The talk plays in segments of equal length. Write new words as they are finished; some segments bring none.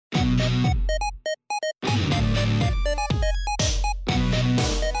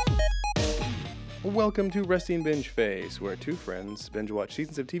welcome to Resting Binge Face, where two friends binge watch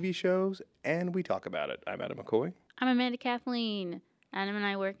seasons of TV shows and we talk about it. I'm Adam McCoy. I'm Amanda Kathleen. Adam and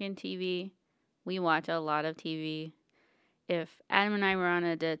I work in TV. We watch a lot of TV. If Adam and I were on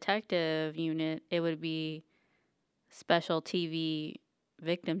a detective unit, it would be Special TV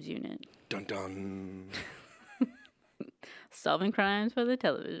Victims Unit. Dun dun. Solving crimes for the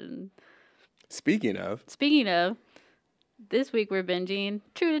television. Speaking of, this week we're binging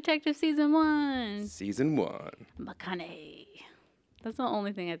True Detective Season 1. Season 1. McConaughey. That's the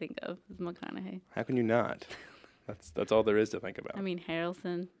only thing I think of is McConaughey. How can you not? That's all there is to think about. I mean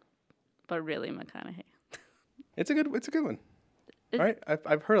Harrelson, but really McConaughey. It's a good one. Right?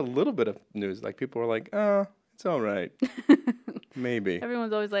 I've heard a little bit of news. Like people are like, it's all right. Maybe.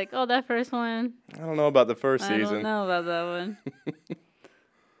 Everyone's always like, oh, that first one. I don't know about the first season. I don't know about that one.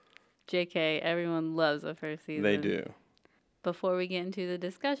 JK, everyone loves the first season. They do. Before we get into the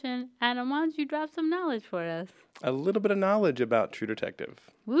discussion, Adam, why don't you drop some knowledge for us? A little bit of knowledge about True Detective.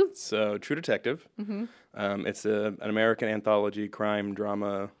 Woo. So, True Detective, it's an American anthology crime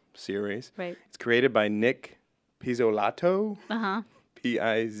drama series. Right. It's created by Nick Pizzolatto. Uh-huh.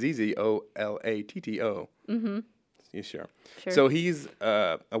 Pizzolatto. Mm-hmm. You sure? Sure. So, he's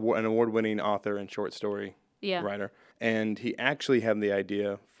an award-winning author and short story writer. And he actually had the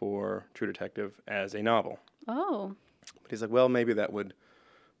idea for True Detective as a novel. Oh. But he's like, well, maybe that would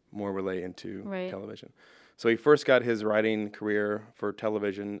more relate into Right. television. So he first got his writing career for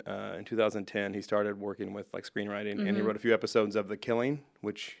television in 2010. He started working with like screenwriting, and he wrote a few episodes of The Killing,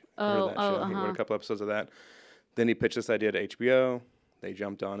 which He wrote a couple episodes of that. Then he pitched this idea to HBO. They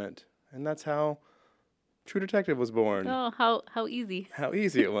jumped on it, and that's how True Detective was born. Oh, how easy. How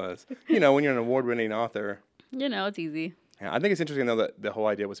easy it was. When you're an award-winning author. It's easy. Yeah, I think it's interesting, though, that the whole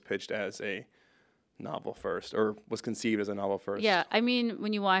idea was pitched as a novel first, or was conceived as a novel first. Yeah, I mean,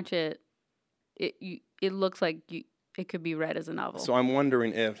 when you watch it, it looks like it could be read as a novel. So I'm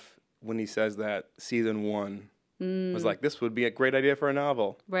wondering if, when he says that, season 1 was like, this would be a great idea for a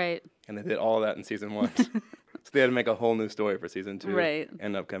novel. Right. And they did all of that in season 1. So they had to make a whole new story for season 2. Right.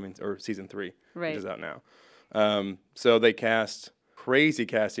 And upcoming, or season 3, Right. which is out now. So they cast, crazy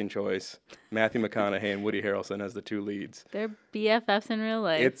casting choice, Matthew McConaughey and Woody Harrelson as the two leads. They're BFFs in real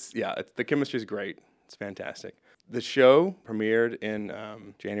life. The chemistry's great. It's fantastic. The show premiered in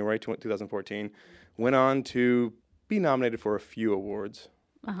January 2014, went on to be nominated for a few awards.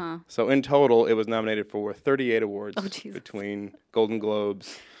 Uh-huh. So in total, it was nominated for 38 awards between Golden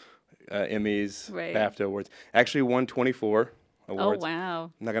Globes, Emmys, BAFTA awards. Actually won 24 awards. Oh,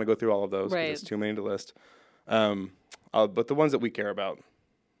 wow. I'm not going to go through all of those because it's too many to list. But the ones that we care about,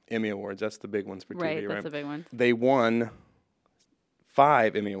 Emmy awards, that's the big ones for TV, right? That's the big one. They won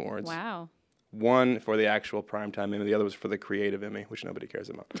 5 Emmy awards. Wow. One for the actual primetime Emmy, the other was for the creative Emmy, which nobody cares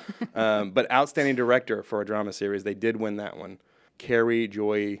about. But outstanding director for a drama series, they did win that one. Carrie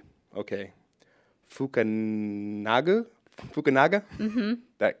Joy, Fukunaga? Mm-hmm.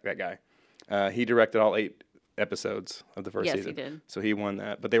 That guy. He directed all 8 episodes of the first season. Yes, he did. So he won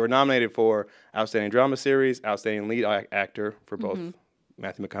that. But they were nominated for outstanding drama series, outstanding lead actor for both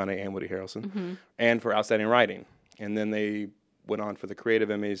Matthew McConaughey and Woody Harrelson, and for outstanding writing. And then they went on for the creative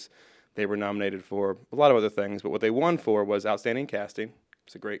Emmys. They were nominated for a lot of other things, but what they won for was outstanding casting.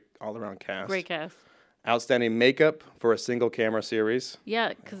 It's a great all-around cast. Great cast. Outstanding makeup for a single camera series. Yeah,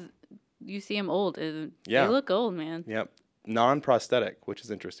 because you see them old. Yeah. They look old, man. Yep. Non-prosthetic, which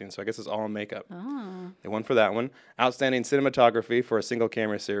is interesting. So I guess it's all makeup. Oh. They won for that one. Outstanding cinematography for a single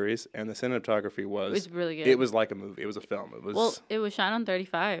camera series, and the cinematography was... It was really good. It was like a movie. It was a film. It was shot on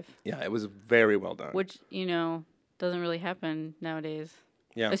 35. Yeah, it was very well done. Which, doesn't really happen nowadays.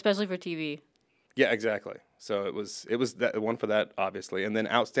 Yeah. Especially for TV. Yeah, exactly. So it was that one for that, obviously. And then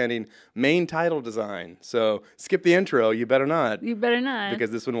outstanding main title design. So skip the intro. You better not. You better not.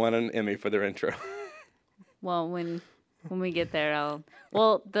 Because this one won an Emmy for their intro. Well, when we get there,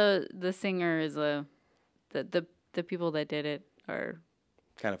 the singer is the people that did it are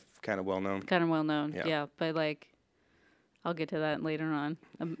kind of well known. Kind of well known. Yeah. But I'll get to that later on.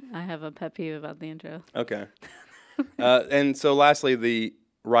 I have a pet peeve about the intro. Okay. And so lastly, the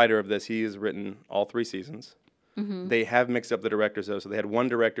writer of this, he has written all 3 seasons. Mm-hmm. They have mixed up the directors, though. So they had one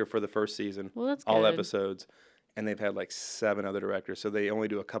director for the first season, well, that's all good. episodes, and they've had 7 other directors. So they only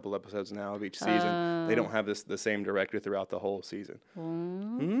do a couple episodes now of each season. They don't have the same director throughout the whole season.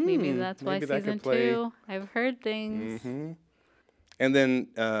 Maybe that's why season 2. I've heard things. Mm-hmm. And then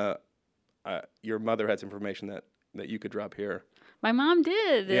your mother had some information that you could drop here. My mom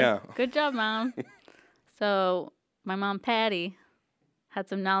did. Yeah. Good job, Mom. So my mom, Patty, had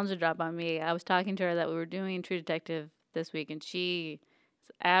some knowledge to drop on me. I was talking to her that we were doing True Detective this week, and she is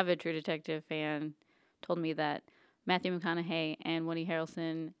an avid True Detective fan. told me that Matthew McConaughey and Woody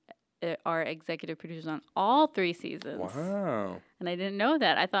Harrelson are executive producers on all 3 seasons. Wow. And I didn't know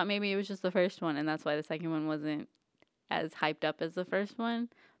that. I thought maybe it was just the first one, and that's why the second one wasn't as hyped up as the first one.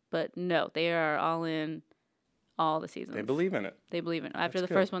 But no, they are all in all the seasons. They believe in it. They believe in it. After That's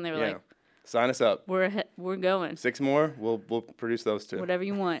the good. first one, they were like, sign us up. we're going. 6 more, we'll produce those 2. Whatever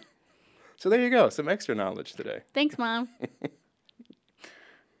you want. So there you go. Some extra knowledge today. Thanks, Mom.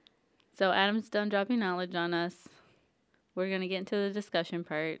 So Adam's done dropping knowledge on us. We're going to get into the discussion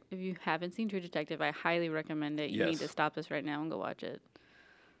part. If you haven't seen True Detective, I highly recommend it. You need to stop this right now and go watch it.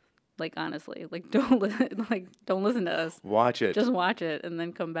 Like, honestly. Like, don't listen to us. Watch it. Just watch it and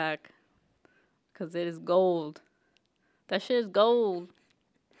then come back. Because it is gold. That shit is gold.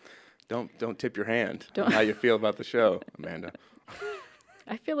 Don't tip your hand on how you feel about the show, Amanda.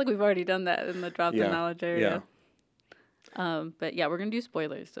 I feel like we've already done that in the drop the knowledge area. But yeah, we're going to do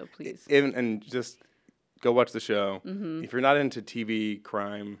spoilers, so please. And just go watch the show. Mm-hmm. If you're not into TV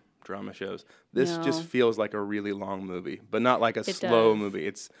crime drama shows, this just feels like a really long movie, but not like a slow movie.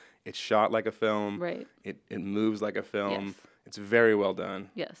 It's shot like a film. Right. It moves like a film. Yes. It's very well done.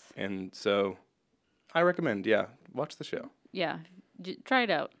 Yes. And so I recommend, watch the show. Yeah. Try it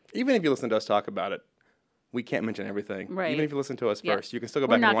out. Even if you listen to us talk about it, we can't mention everything. Right. Even if you listen to us first, you can still go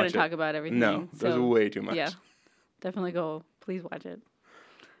We're back and watch it. We're not going to talk about everything. No, there's way too much. Yeah. Definitely go. Please watch it.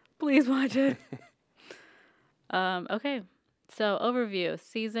 Please watch it. Okay. So, overview.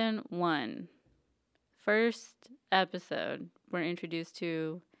 Season 1. First episode, we're introduced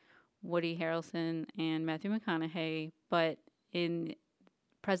to Woody Harrelson and Matthew McConaughey, but in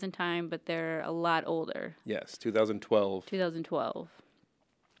present time, but they're a lot older. Yes, 2012. 2012.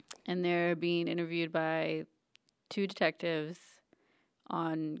 And they're being interviewed by 2 detectives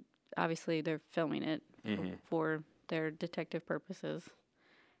on, obviously, they're filming it for their detective purposes.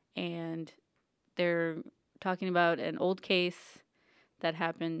 And they're talking about an old case that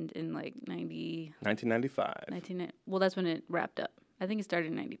happened in like 1995. Well, that's when it wrapped up. I think it started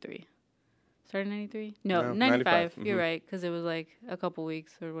in 93. Started in 93? No, 95. 95. You're right, because it was like a couple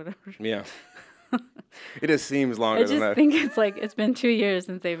weeks or whatever. Yeah. It just seems longer than that. I just think it's like it's been 2 years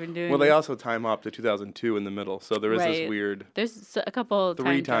since they've been doing Well, they also time hop to 2002 in the middle, so there is this weird... There's a couple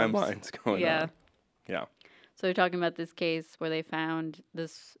 3 timelines going on. Yeah. So they're talking about this case where they found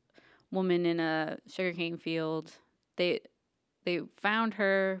this woman in a sugarcane field. They found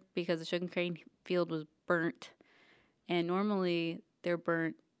her because the sugarcane field was burnt, and normally they're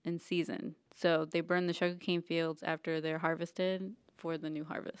burnt in season. So they burn the sugarcane fields after they're harvested for the new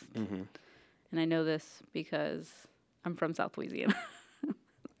harvest. Mm-hmm. And I know this because I'm from South Louisiana.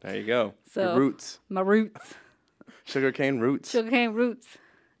 There you go. So your roots. My roots. Sugarcane roots. Sugarcane roots.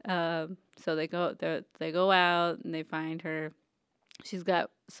 So they go out and they find her. She's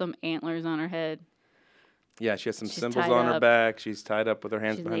got some antlers on her head. Yeah, she has some symbols on her back. She's tied up with her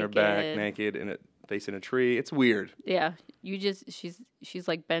hands behind her back, naked, and facing a tree. It's weird. Yeah, she's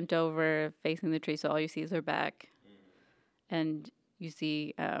like bent over, facing the tree, so all you see is her back, and you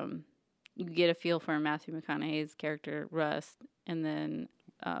see you get a feel for Matthew McConaughey's character Russ, and then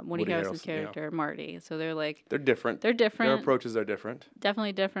Woody Harrelson's character Marty. So they're different. They're different. Their approaches are different.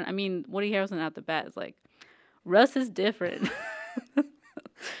 Definitely different. I mean, Woody Harrelson out the bat is like, Russ is different.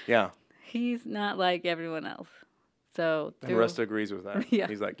 Yeah. He's not like everyone else. So and Russ agrees with that. Yeah.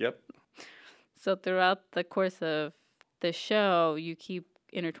 He's like, yep. So throughout the course of the show, you keep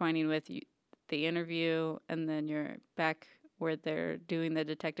intertwining with the interview, and then you're back where they're doing the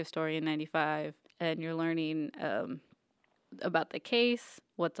detective story in 95, and you're learning about the case,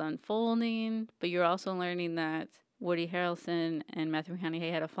 what's unfolding, but you're also learning that Woody Harrelson and Matthew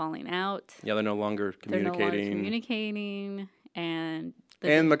McConaughey had a falling out. Yeah, they're no longer communicating. And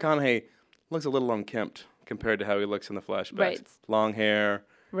McConaughey looks a little unkempt compared to how he looks in the flashbacks. Right. Long hair.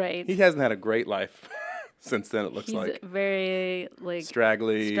 Right. He hasn't had a great life since then, it looks like. He's very,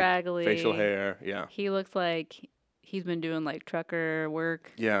 straggly, facial hair, yeah. He looks like he's been doing, trucker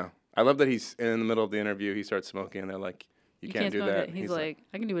work. Yeah. I love that he's in the middle of the interview, he starts smoking, and they're like, you can't do that. He's like,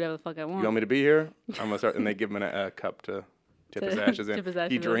 I can do whatever the fuck I want. You want me to be here? I'm going to start, and they give him a cup to tip his ashes in.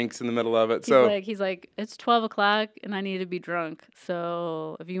 He drinks in the middle of it. He's like, it's 12 o'clock, and I need to be drunk,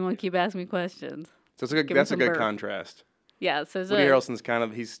 so if you want to keep asking me questions. So that's a good contrast. Yeah, so Woody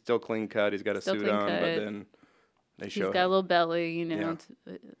Harrelson's he's still clean cut. He's got a suit on, but then they show he's got a little belly,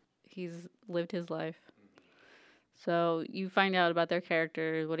 he's lived his life. So you find out about their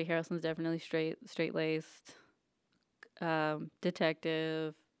characters. Woody Harrelson's definitely straight-laced,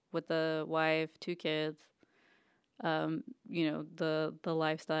 detective with a wife, 2 kids, the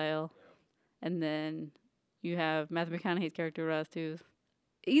lifestyle. And then you have Matthew McConaughey's character, Russ, who's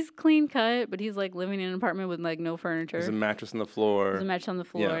he's clean cut, but he's like living in an apartment with like no furniture. There's a mattress on the floor. There's a mattress on the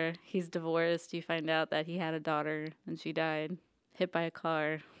floor. Yeah. He's divorced. You find out that he had a daughter and she died, hit by a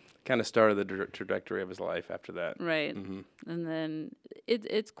car. Kind of started the trajectory of his life after that. Right. Mm-hmm. And then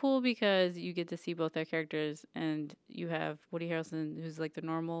it's cool because you get to see both their characters, and you have Woody Harrelson, who's like the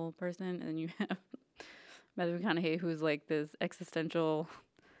normal person, and you have Matthew McConaughey, who's like this existential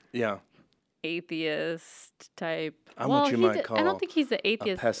Yeah. atheist type. I'm what you might call I don't think he's an a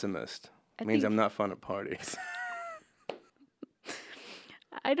atheist. pessimist. Means I'm not fun at parties.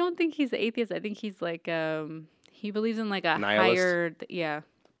 I don't think he's an atheist. I think he's like he believes in like a Nihilist? higher yeah.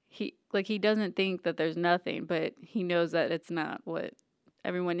 He doesn't think that there's nothing, but he knows that it's not what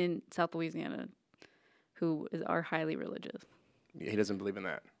everyone in South Louisiana who are highly religious. He doesn't believe in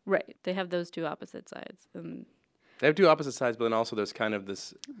that. Right. They have those two opposite sides. And They have two opposite sides, but then also there's kind of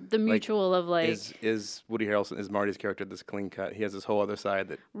this. the mutual of like Is Woody Harrelson, is Marty's character this clean cut? He has this whole other side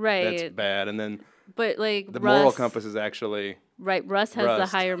that's right. bad, and then But like the Russ, moral compass is actually right. Russ has the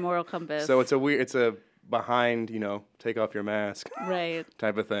Rust. higher moral compass. so it's a behind, take off your mask right.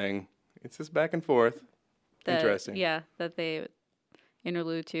 type of thing. It's just back and forth. Interesting. Yeah, that they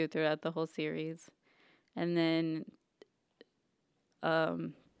interlude to throughout the whole series. And then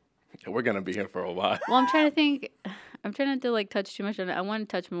We're gonna be here for a while. well, I'm trying to think. I'm trying not to like touch too much on it. I want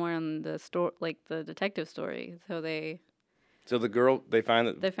to touch more on the story, like the detective story. So the girl, they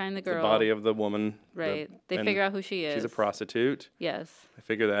find They find the girl. the body of the woman. Right. They and figure out who she is. She's a prostitute. Yes. They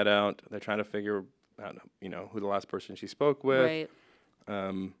figure that out. They're trying to figure out, who the last person she spoke with. Right.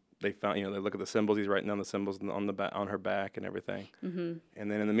 They found, they look at the symbols. He's writing down the symbols on her back and everything. Mm-hmm.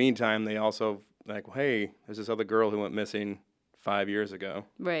 And then in the meantime, they also hey, there's this other girl who went missing 5 years ago.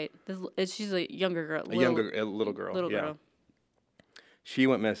 Right. She's a younger girl. A little girl. Little yeah. girl. She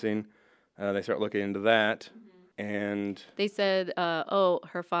went missing. They start looking into that, and They said,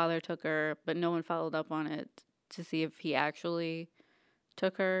 her father took her, but no one followed up on it to see if he actually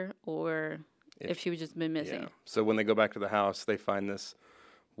took her or if she was just been missing. yeah. So when they go back to the house, they find this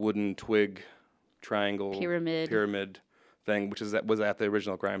wooden twig triangle pyramid thing, which was at the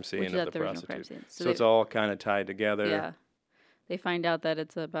original crime scene of the prostitute. So it's all kind of tied together. Yeah. They find out that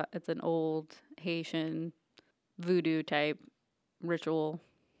it's an old Haitian voodoo type ritual.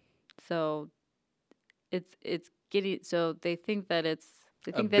 So it's getting, so they think that it's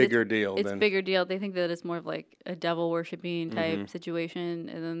bigger deal. It's bigger deal. They think that it's more of like a devil worshipping type situation.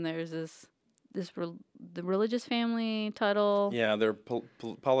 And then there's the religious family, Tuttle. Yeah, they're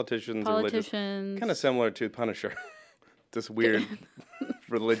politicians. Politicians. Kind of similar to Punisher. This weird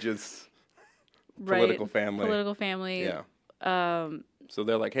religious political family. Political family. Yeah. So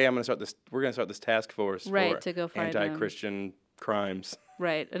they're like, hey, we're gonna start this task force for to go find anti-Christian crimes.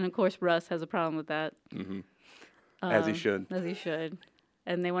 Right. And of course Russ has a problem with that. Mm-hmm. As he should. As he should.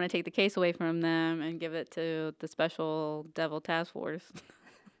 And they want to take the case away from them and give it to the special devil task force.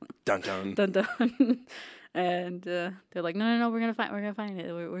 Dun dun. Dun dun. And they're like, no, we're gonna find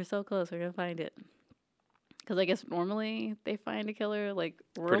it. We're so close. We're gonna find it. Because I guess normally they find a killer like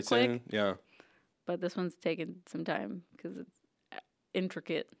real Pretty quick. soon. Yeah. But this one's taken some time because it's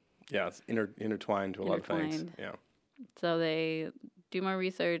intricate. Yeah, it's intertwined to a lot of things. Yeah. So they do more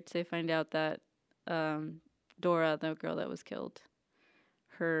research. They find out that Dora, the girl that was killed,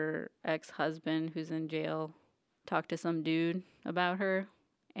 her ex-husband who's in jail, talked to some dude about her,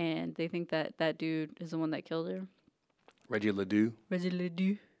 and they think that that dude is the one that killed her. Reggie Ledoux.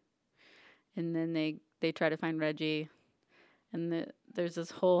 And then they try to find Reggie, and there's this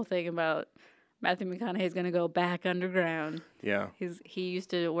whole thing about Matthew McConaughey's gonna go back underground. Yeah. He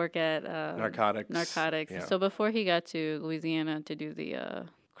used to work at Narcotics. Yeah. So before he got to Louisiana to do the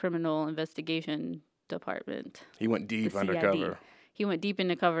criminal investigation department, He went deep the undercover. CID. He went deep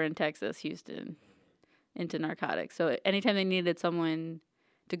into cover in Texas, Houston, into narcotics. So anytime they needed someone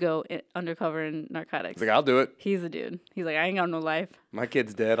to go undercover in narcotics, He's like, I'll do it. he's the dude. He's like, I ain't got no life. My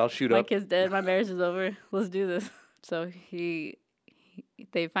kid's dead. I'll shoot My up. kid's dead. My marriage is over. Let's do this. So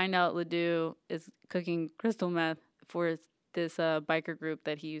they find out Ledoux is cooking crystal meth for this biker group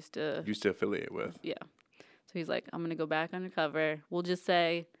that he used to affiliate with. Yeah. So he's like, I'm going to go back undercover. We'll just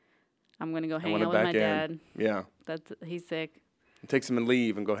say I'm going to go hang wanna out with my back in. dad. Yeah. He's sick. Take some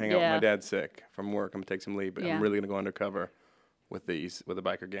leave and go hang out with Yeah. my dad sick from work. I'm gonna take some leave, but Yeah. I'm really gonna go undercover with the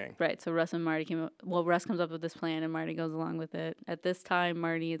biker gang. Right. So Russ and Marty Russ comes up with this plan and Marty goes along with it. At this time,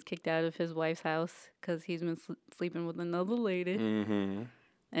 Marty is kicked out of his wife's house because he's been sleeping with another lady. Mm-hmm.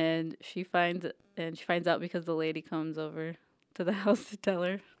 And she finds out because the lady comes over to the house to tell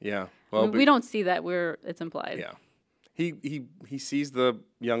her. Yeah. Well, we don't see that. It's implied. Yeah. He sees the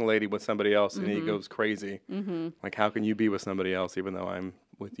young lady with somebody else and he goes crazy. Mm-hmm. Like, how can you be with somebody else even though I'm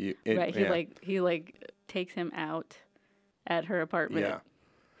with you. Right. He takes him out at her apartment. Yeah.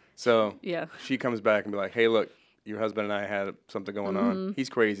 So Yeah. she comes back and be like, hey, look, your husband and I had something going on. He's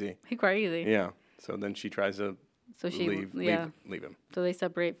crazy. He's crazy. Yeah. So then she tries to leave him. So they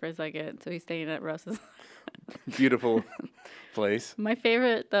separate for a second. So he's staying at Russ's. Beautiful place. My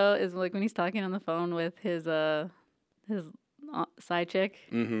favorite though is like when he's talking on the phone with his side chick.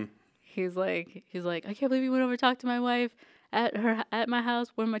 Mm-hmm. He's like, I can't believe you went over to talk to my wife at my house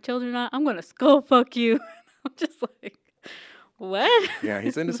where my children are. I'm gonna skull fuck you. I'm just like, what? Yeah,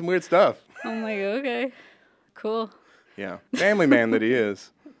 he's into some weird stuff. I'm like, okay, cool. Yeah, family man that he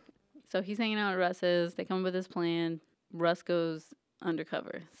is. So he's hanging out at Russ's. They come up with this plan. Russ goes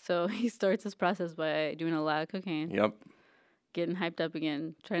undercover. So he starts this process by doing a lot of cocaine. Yep. Getting hyped up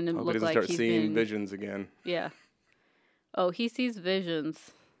again, trying to Hope look he doesn't like start seeing visions again. Yeah. Oh, he sees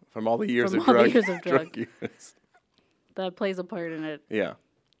visions. From all the years of drug use. That plays a part in it. Yeah.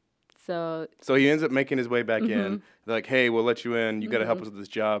 So he ends up making his way back in. They're like, hey, we'll let you in. You got to help us with this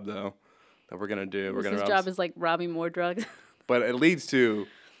job, though, that we're going to do. His job is like robbing more drugs. But it leads to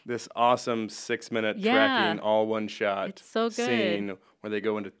this awesome 6-minute tracking, all one shot it's so good. Scene where they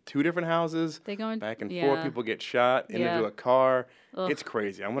go into 2 different houses. They go back and forth. People get shot into a car. Ugh, it's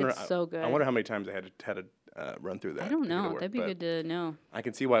crazy. I wonder. It's so good. I wonder how many times they had to run through that. I don't know. That'd be good to know. I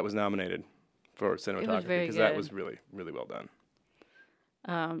can see why it was nominated for cinematography because that was really, really well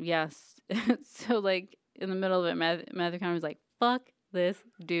done. Yes. So like in the middle of it, Matthew McConaughey's like, "Fuck this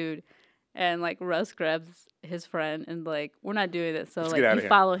dude," and like Russ grabs his friend and like, "We're not doing this." So like you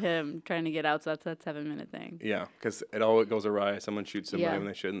follow him trying to get out. So that's that 7-minute thing. Yeah, because it goes awry. Someone shoots somebody when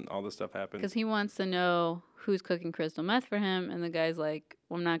they shouldn't. All this stuff happens. Because he wants to know who's cooking crystal meth for him, and the guy's like,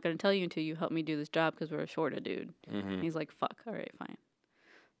 "Well, I'm not going to tell you until you help me do this job because we're short a dude." And he's like, "Fuck, all right, fine."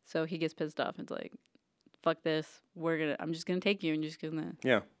 So he gets pissed off. It's like, "Fuck this. I'm just gonna take you and just gonna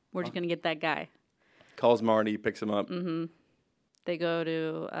we're just gonna get that guy." Calls Marty, picks him up. They go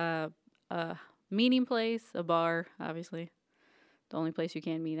to a meeting place, a bar, obviously, the only place you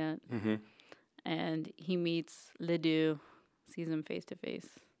can meet at. And he meets Ledoux, sees him face to face,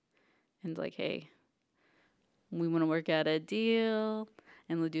 and's like, "Hey, we want to work out a deal."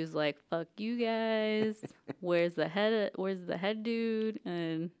 And Ledoux's like, "Fuck you guys. Where's the head dude?"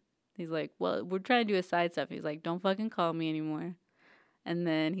 And he's like, "Well, we're trying to do a side stuff." He's like, "Don't fucking call me anymore." And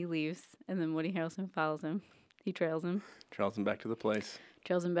then he leaves. And then Woody Harrelson follows him. He trails him. Trails him back to the place.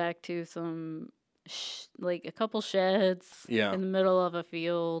 Trails him back to some, like a couple sheds. Yeah. In the middle of a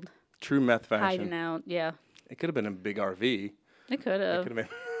field. True meth fashion. Hiding out, yeah. It could have been a big RV. It could have. It could have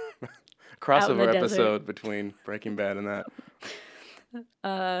been a crossover episode between Breaking Bad and that.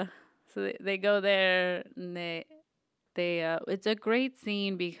 So they go there and they it's a great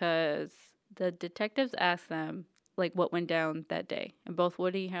scene because the detectives ask them like what went down that day, and both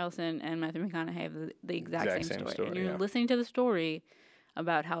Woody Harrelson and Matthew McConaughey have the exact same story. And you're listening to the story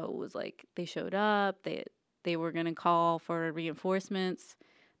about how it was like they showed up, they were gonna call for reinforcements,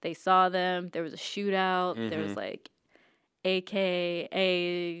 they saw them, there was a shootout, there was like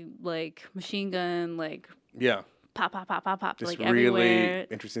AKA like machine gun like pop, Just like really everywhere.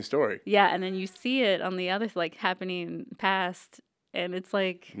 Interesting story. Yeah, and then you see it on the other, like, happening past, and it's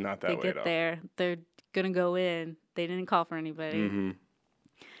like not that they way get at all. there, they're gonna go in. They didn't call for anybody.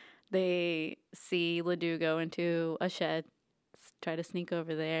 They see Ledoux go into a shed, try to sneak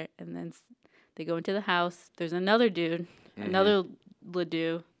over there, and then they go into the house. There's another dude, another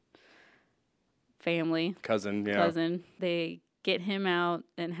Ledoux family. Cousin. They get him out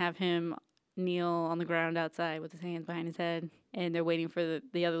and have him kneel on the ground outside with his hands behind his head, and they're waiting for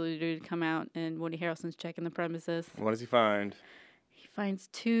the other Ledoux to come out, and Woody Harrelson's checking the premises. What does he find? He finds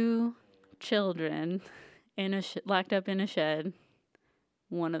 2 children in locked up in a shed.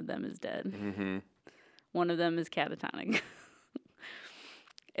 One of them is dead. One of them is catatonic.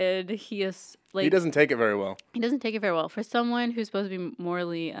 And he is like... He doesn't take it very well. He doesn't take it very well. For someone who's supposed to be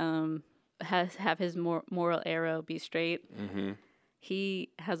morally... have his moral arrow be straight... He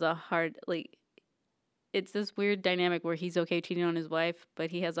has a hard, like, it's this weird dynamic where he's okay cheating on his wife,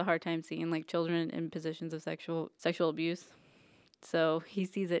 but he has a hard time seeing, like, children in positions of sexual abuse. So he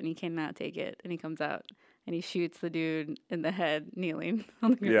sees it and he cannot take it, and he comes out and he shoots the dude in the head kneeling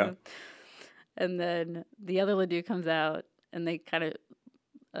on the ground. And then the other Ledoux comes out and they kind of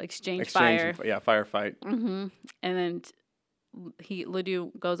exchange fire. Firefight. And then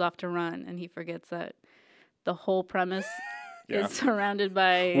Ledoux goes off to run, and he forgets that the whole premise... is surrounded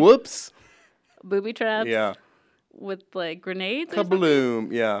by booby traps with like grenades.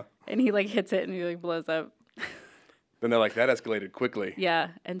 Kabloom, yeah. And he like hits it and he like blows up. Then they're like, that escalated quickly.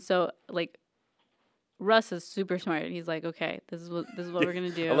 Yeah. And so like Russ is super smart. He's like, okay, this is what we're gonna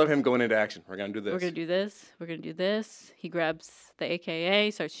do. I love him going into action. We're gonna do this. We're gonna do this. We're gonna do this. He grabs the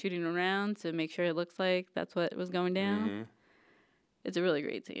AKA, starts shooting around to make sure it looks like that's what was going down. Mm-hmm. It's a really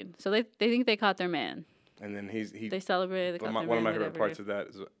great scene. So they think they caught their man. And then they celebrate. They caught their man. One of my favorite whatever. parts of that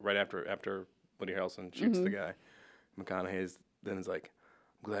is right after Woody Harrelson shoots the guy. McConaughey is like,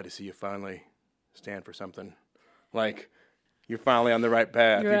 I'm glad to see you finally stand for something. Like, you're finally on the right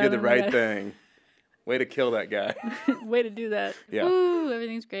path. You did the right thing. Way to kill that guy. Way to do that. Yeah. Woo,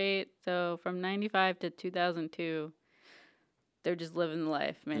 everything's great. So from 95 to 2002, they're just living the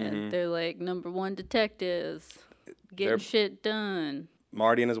life, man. Mm-hmm. They're like #1 detectives, getting shit done.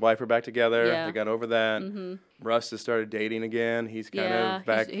 Marty and his wife are back together. Yeah. They got over that. Mm-hmm. Russ has started dating again. He's kind of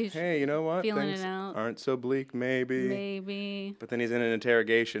back. He's hey, you know what? feeling Things it out. aren't so bleak, maybe. Maybe. But then he's in an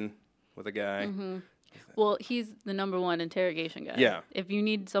interrogation with a guy. Mm-hmm. Well, he's the #1 interrogation guy. Yeah. If you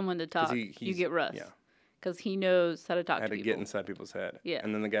need someone to talk, you get Russ. Yeah. Because he knows how to talk to people. How to get inside people's head. Yeah.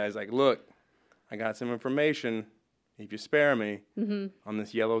 And then the guy's like, look, I got some information, if you spare me, Mm-hmm. on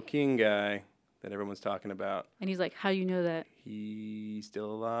this Yellow King guy that everyone's talking about. And he's like, how do you know that? He's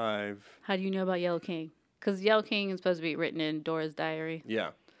still alive. How do you know about Yellow King? Because Yellow King is supposed to be written in Dora's diary. Yeah.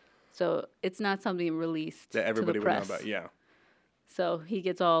 So it's not something released That everybody to the would know press. about. Yeah. So he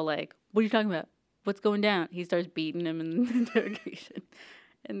gets all like, what are you talking about? What's going down? He starts beating him in the interrogation.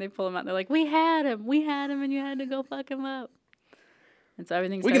 And they pull him out. They're like, we had him, and you had to go fuck him up. And so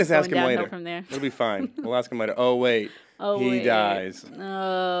everything We can starts just ask going him downhill later. from there. It'll be fine. We'll ask him later. Oh, wait. He Wait. dies.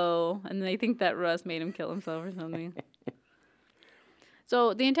 Oh. And they think that Russ made him kill himself or something.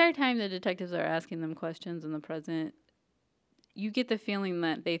 So the entire time the detectives are asking them questions in the present, you get the feeling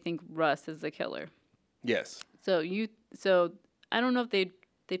that they think Russ is the killer. Yes. So I don't know if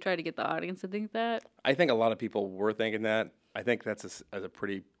they try to get the audience to think that. I think a lot of people were thinking that. I think that's a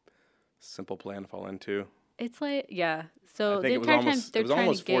pretty simple plan to fall into. It's like, yeah. So I think the it was entire almost- time they're it was trying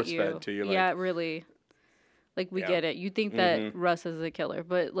almost to get you. force-fed to you, like- Yeah, really. Like, we Yeah. get it. You think that Mhm. Russ is the killer.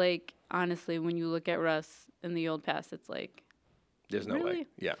 But, like, honestly, when you look at Russ in the old past, it's like... There's no way. Really?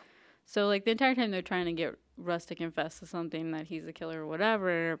 Yeah. So, like, the entire time they're trying to get Russ to confess to something that he's a killer or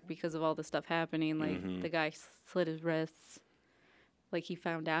whatever because of all the stuff happening. Like, Mhm. the guy slit his wrists. Like, he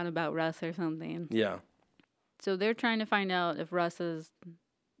found out about Russ or something. Yeah. So they're trying to find out if Russ is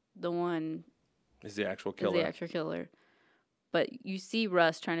the one... Is the actual Is killer. the actual killer. But you see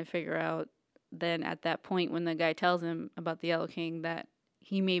Russ trying to figure out then at that point when the guy tells him about the Yellow King that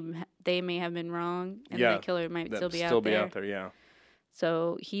they may have been wrong and Yeah, the killer might That still be out there, yeah.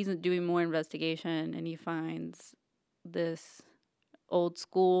 So he's doing more investigation and he finds this old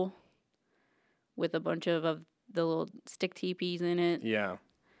school with a bunch of the little stick teepees in it. Yeah.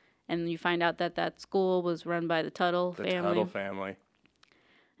 And you find out that school was run by the Tuttle The family. Tuttle family.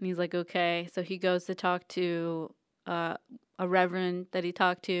 And he's like, okay. So he goes to talk to a reverend that he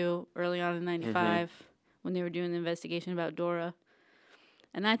talked to early on in '95 when they were doing the investigation about Dora.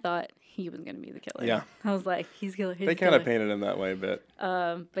 And I thought he was going to be the killer. Yeah. I was like, he's killer. They kind of painted him that way a bit.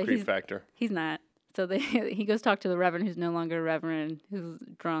 But Creep factor. he's not. So he goes talk to the reverend who's no longer a reverend, who's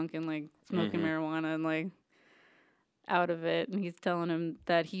drunk and like smoking marijuana and like out of it. And he's telling him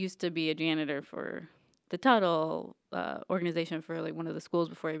that he used to be a janitor for the Tuttle organization for like one of the schools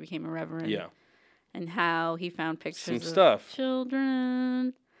before he became a reverend. Yeah. And how he found pictures Some of stuff.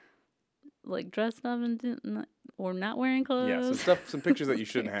 children like dressed up and or not wearing clothes. Yeah, some pictures that you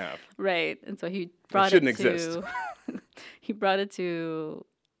shouldn't have. Right. And so he brought shouldn't it to exist. he brought it to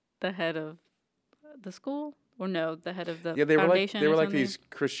the head of the school or no, the head of the Yeah, they were like foundation or something. these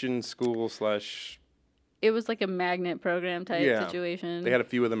Christian school / It was like a magnet program type Yeah. situation. They had a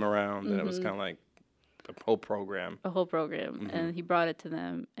few of them around, and it was Mhm. kind of like a whole program. a whole program, Mhm. and he brought it to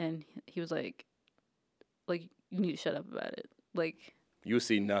them, and he was like, you need to shut up about it. Like, You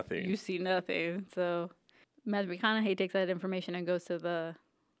see nothing. you see nothing. So Matthew McConaughey takes that information and goes to the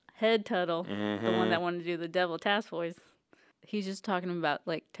head Tuttle, the one that wanted to do the Devil Task Force. He's just talking about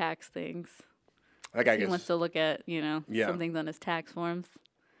like tax things. That guy He wants gets to look at, Yeah. some things on his tax forms.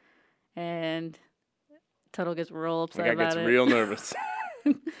 And Tuttle gets real that upset guy about gets it. real nervous.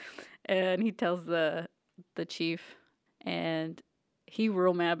 And he tells the chief, and he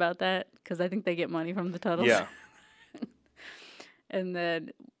real mad about that because I think they get money from the Tuttles. Yeah. And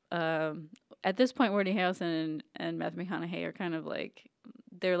then at this point, Woody Harrelson and Matthew McConaughey are kind of like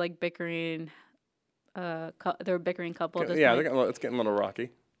they're like bickering. They're a bickering couple. At this Yeah, point. it's getting a little rocky.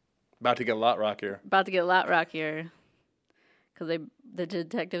 About to get a lot rockier. About to get a lot rockier because the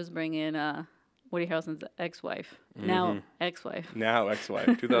detectives bring in Woody Harrelson's ex-wife, now ex-wife. Now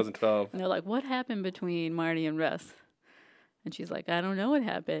ex-wife, 2012. And they're like, what happened between Marty and Russ? And she's like, I don't know what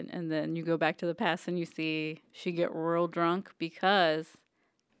happened. And then you go back to the past and you see she get real drunk because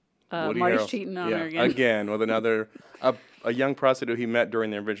Marty's cheating on her again. Again, with another, a young prostitute he met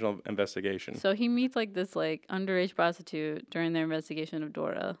during the original investigation. So he meets like this like underage prostitute during their investigation of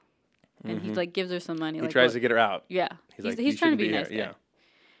Dora. And he like gives her some money. He tries to get her out. Yeah. He's like, he's trying to be nice. Yeah.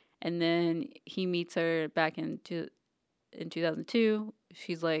 And then he meets her back in 2002.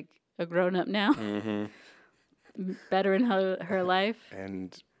 She's like a grown up now. Better in her life.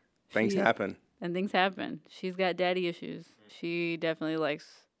 And things happen. And things happen. She's got daddy issues. She definitely likes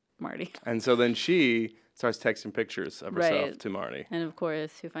Marty. And so then she starts texting pictures of herself to Marty. And of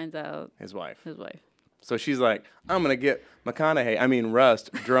course, who finds out? His wife. So she's like, I'm going to get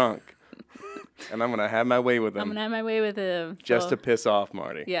Rust drunk. And I'm going to have my way with him. Just to piss off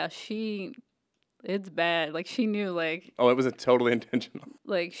Marty. Yeah, it's bad. Like, she knew, like... Oh, it was totally intentional.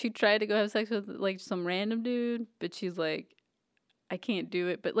 Like, she tried to go have sex with, like, some random dude, but she's like, I can't do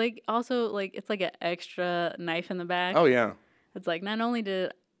it. But, like, also, like, it's like an extra knife in the back. Oh, yeah. It's like, not only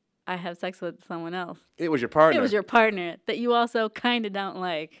did I have sex with someone else. It was your partner. It was your partner that you also kind of don't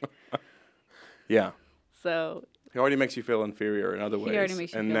like. Yeah. So... He already makes you feel inferior in other ways. He already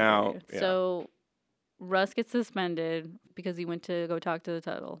makes you feel inferior. Yeah. So, Russ gets suspended because he went to go talk to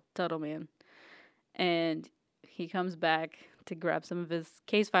the Tuttle man. And he comes back to grab some of his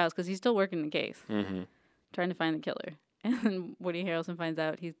case files because he's still working the case, trying to find the killer. And then Woody Harrelson finds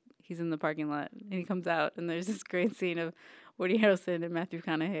out he's in the parking lot, and he comes out, and there's this great scene of Woody Harrelson and Matthew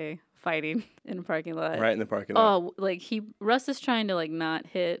McConaughey fighting in the parking lot. Right in the parking lot. Oh, like Russ is trying to like not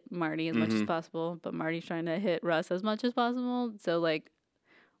hit Marty as much as possible, but Marty's trying to hit Russ as much as possible. So like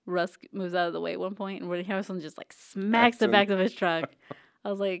Russ moves out of the way at one point, and Woody Harrelson just like smacks the back of his truck. I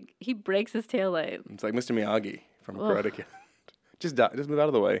was like, he breaks his taillight. It's like Mr. Miyagi from Karate Kid. Just move out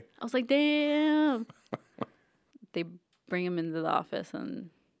of the way. I was like, damn. They bring him into the office, and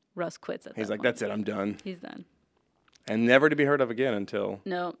Russ quits at that point. He's like, that's it, I'm done. He's done. And never to be heard of again until...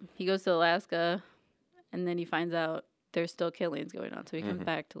 No, he goes to Alaska, and then he finds out there's still killings going on, so he comes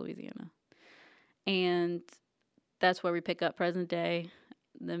back to Louisiana. And that's where we pick up present day.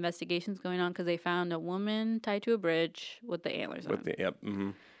 The investigation's going on because they found a woman tied to a bridge with the antlers on. Yep. Mm-hmm.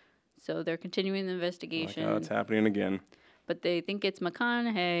 So they're continuing the investigation. Oh, it's happening again. But they think it's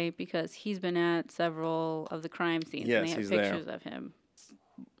McConaughey because he's been at several of the crime scenes. Yes, and they have pictures of him,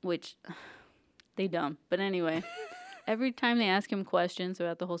 which they dumb. But anyway, every time they ask him questions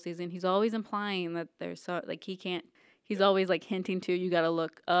throughout the whole season, he's always implying that there's like he can't. He's always like hinting to you got to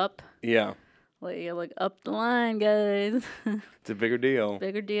look up. Yeah. Like, you look up the line, guys. It's a bigger deal.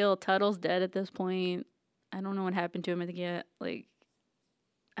 Bigger deal. Tuttle's dead at this point. I don't know what happened to him. I think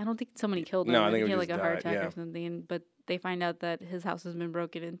I don't think somebody killed him. No, I think he had he like a heart attack or something. But they find out that his house has been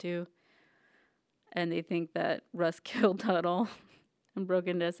broken into, and they think that Russ killed Tuttle and broke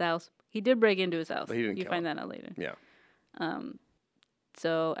into his house. He did break into his house. But he didn't You kill find him. that out later. Yeah.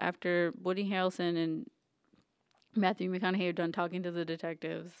 So after Woody Harrelson and Matthew McConaughey are done talking to the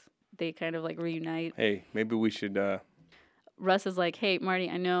detectives, they kind of like reunite. Hey, maybe we should... Russ is like, hey, Marty,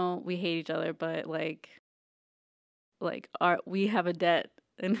 I know we hate each other, but we have a debt.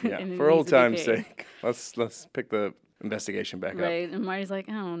 And for old time's sake, let's pick the investigation back up. Right, and Marty's like,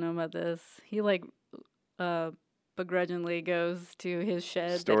 I don't know about this. He begrudgingly goes to his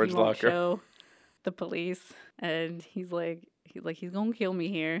shed Storage that he won't locker. show the police, and he's gonna kill me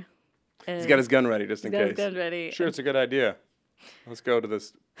here. And He's got his gun ready just in he's got case. his gun ready. Sure, it's a good idea. Let's go to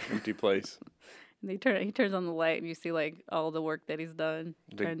this empty place. And he turns on the light, and you see like all the work that he's done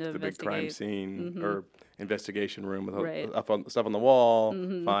trying to The big crime scene Mhm. or investigation room with Right. stuff on the wall,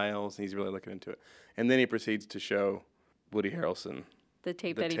 Mhm. files. He's really looking into it, and then he proceeds to show Woody Harrelson the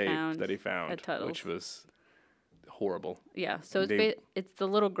tape the that tape he found that he found, at Tuttle's. which was horrible. Yeah, so They- it's the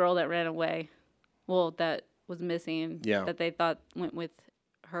little girl that ran away. Well, that was missing. Yeah. That they thought went with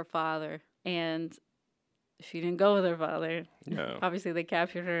her father, and she didn't go with her father. No. Obviously, they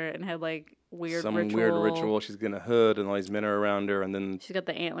captured her and had like weird Weird ritual. She's in a hood, and all these men are around her, and then She's got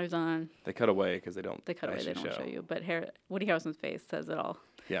the antlers on. they cut away because they don't. They cut away. They actually don't show you. But Woody Harrelson's face says it all.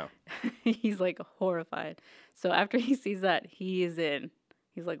 Yeah. He's like horrified. So after he sees that, he is in.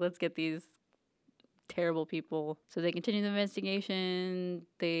 He's like, let's get these terrible people. So they continue the investigation.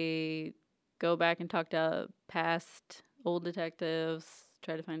 They go back and talk to past old detectives,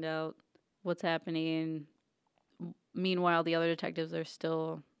 try to find out what's happening. Meanwhile, the other detectives are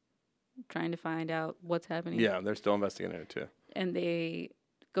still trying to find out what's happening. Yeah, they're still investigating it too. And they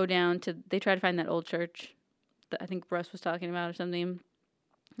go down to, they try to find that old church that I think Russ was talking about or something.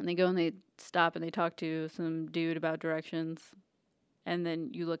 And they go and they stop and they talk to some dude about directions. And then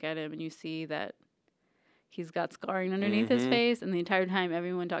you look at him and you see that he's got scarring underneath his face, and the entire time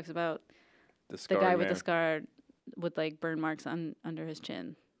everyone talks about the guy with the scar with like burn marks under his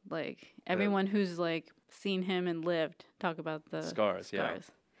chin. Like everyone who's like seen him and lived talk about the scars. Yeah.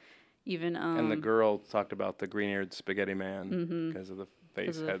 Even and the girl talked about the green-eared spaghetti man because of the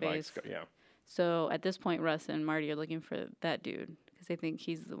face like yeah. So at this point, Russ and Marty are looking for that dude because they think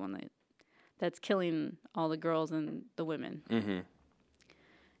he's the one that's killing all the girls and the women. Mm-hmm.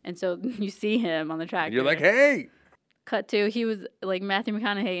 And so you see him on the tractor. And you're like, hey! Cut to, he was, like, Matthew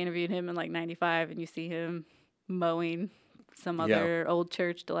McConaughey interviewed him in, like, 95, and you see him mowing some other old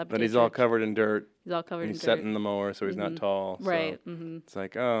church, dilapidated But he's all covered in dirt. He's all covered in dirt. He's setting the mower, so he's not tall. Right. So it's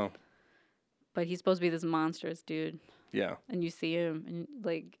like, oh. But he's supposed to be this monstrous dude. Yeah. And you see him, and,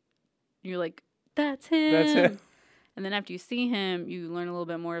 like, you're like, that's him. That's him. And then after you see him, you learn a little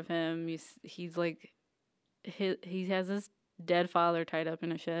bit more of him. He's like, he has this dead father tied up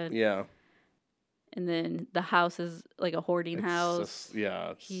in a shed. Yeah. And then the house is like a hoarding house.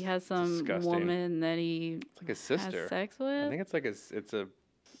 He has some disgusting woman that it's like his sister. Has sex with. I think it's like it's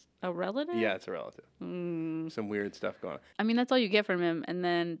a relative. Yeah, it's a relative. Some weird stuff going on. I mean, that's all you get from him. And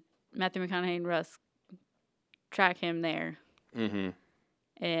then Matthew McConaughey and Russ track him there. Mm-hmm.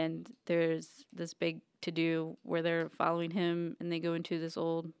 And there's this big to-do where they're following him, and they go into this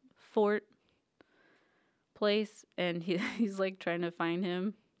old fort place, and he's like trying to find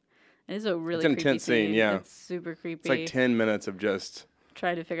him. It's a really creepy intense scene, yeah. It's super creepy. It's like 10 minutes of just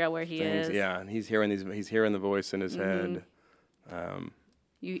trying to figure out where he is. Yeah, and he's hearing the voice in his head.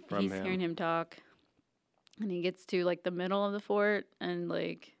 He's hearing him talk, and he gets to like the middle of the fort, and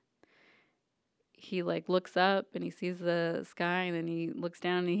like he like looks up and he sees the sky, and then he looks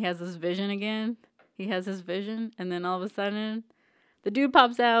down and he has this vision again. He has his vision, and then all of a sudden, the dude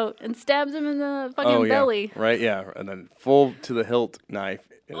pops out and stabs him in the fucking belly. Right, yeah. And then full to the hilt knife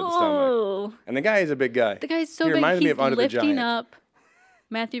into the stomach. And the guy is a big guy. The guy's so big, he's lifting up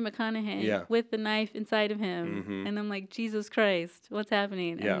Matthew McConaughey with the knife inside of him. Mm-hmm. And I'm like, Jesus Christ, what's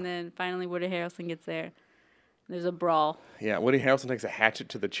happening? Yeah. And then finally Woody Harrelson gets there. There's a brawl. Yeah, Woody Harrelson takes a hatchet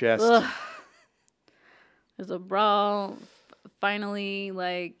to the chest. Ugh. There's a brawl. Finally,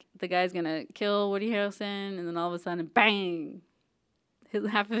 like, the guy's going to kill Woody Harrelson. And then all of a sudden, bang!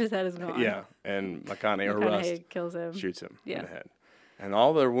 Half of his head is gone. Yeah, and McConaughey or Rust kills him. Shoots him in the head. And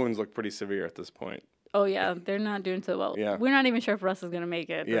all their wounds look pretty severe at this point. Oh, yeah. They're not doing so well. Yeah. We're not even sure if Russ is going to make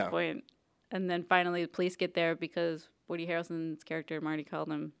it at this point. And then finally the police get there because Woody Harrelson's character, Marty, called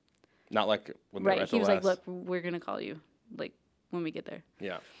him. Not like when they were at the last. He was like, look, we're going to call you, like, when we get there.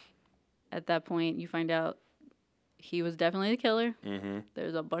 Yeah. At that point, you find out he was definitely the killer. Mm-hmm.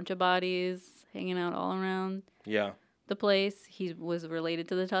 There's a bunch of bodies hanging out all around the place. He was related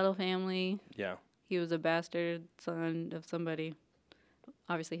to the Tuttle family. Yeah. He was a bastard son of somebody.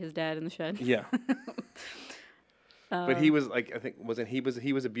 Obviously, his dad in the shed. Yeah. But he was like, I think, he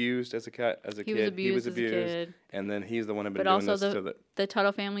was abused as a kid. He was abused as a kid. And then he's the one who'd been doing this to the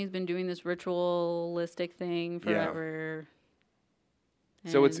Tuttle family's been doing this ritualistic thing forever.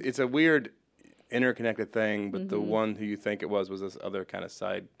 Yeah. So it's a weird interconnected thing, but the one who you think it was this other kind of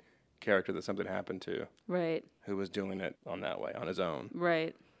side character that something happened to. Right. Who was doing it on that way, on his own.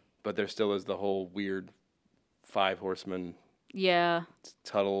 Right. But there still is the whole weird 5 horsemen. Yeah.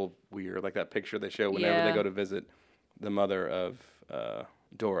 Tuttle weird, like that picture they show whenever they go to visit the mother of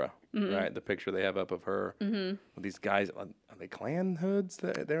Dora, right? The picture they have up of her with these guys. Are they Klan hoods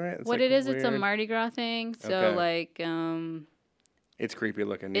that they're in? It's a Mardi Gras thing. So like, it's creepy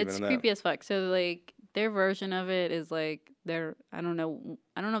looking. It's creepy as fuck. So like their version of it is like I don't know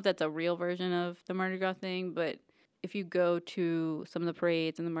if that's a real version of the Mardi Gras thing, but if you go to some of the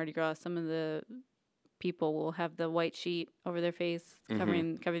parades and the Mardi Gras, some of the people will have the white sheet over their face,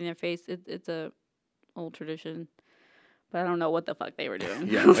 covering their face. It's a old tradition, but I don't know what the fuck they were doing.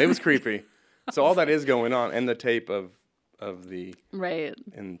 Yeah, it was creepy. So all that is going on, and the tape of the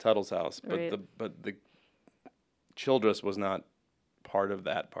in Tuttle's house, but the Childress was not part of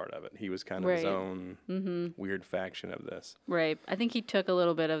that part of it. He was kind of his own weird faction of this. Right. I think he took a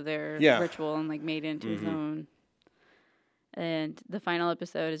little bit of their ritual and like made it into his own. And the final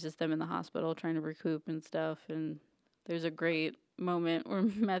episode is just them in the hospital trying to recoup and stuff. And there's a great moment where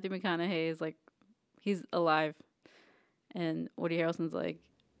Matthew McConaughey is like, he's alive. And Woody Harrelson's like,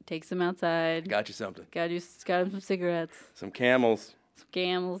 takes him outside. Got you something. Got him some cigarettes. Some Camels.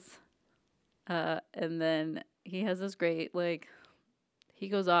 And then he has this great, like, he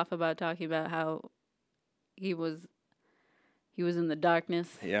goes off about talking about how he was in the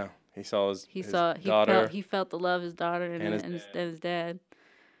darkness. Yeah. He saw his daughter. He felt the love of his daughter and his dad.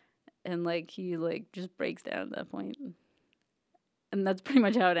 And, like, he, like, just breaks down at that point. And that's pretty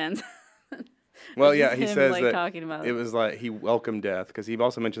much how it ends. Well, It's yeah, just he him, says like, that talking about it was like he welcomed death because he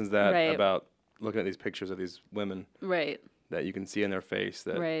also mentions that Right. about looking at these pictures of these women right, that you can see in their face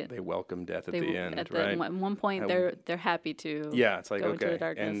that Right. they welcome death at they the end, at the right? one point How- they're happy to Yeah, it's like go into the okay,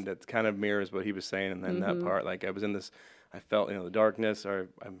 darkness. and that kind of mirrors what he was saying, and then that Mhm. part, like I was in this, I felt the darkness, or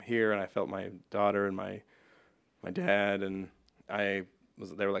I'm here, and I felt my daughter and my dad, and I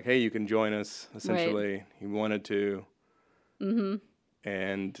was. They were like, hey, you can join us. Essentially, he wanted to, Mhm.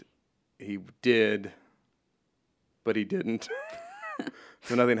 and he did, but he didn't.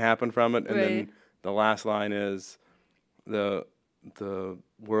 So nothing happened from it, and Right. then the last line is, the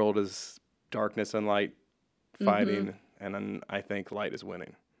world is darkness and light fighting, and then I think light is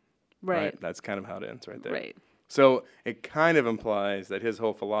winning. Right. That's kind of how it ends right there. Right. So it kind of implies that his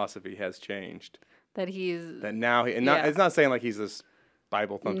whole philosophy has changed. That he's That now it's not saying like he's this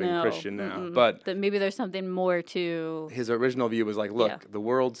Bible thumping no, Christian now, mm-mm. but that maybe there's something more to his original view was like, look, Yeah. the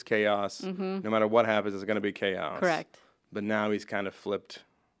world's chaos. Mhm. No matter what happens, it's going to be chaos. correct. But now he's kind of flipped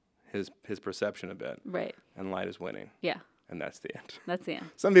his perception a bit, Right. and light is winning, Yeah. and that's the end. That's the end.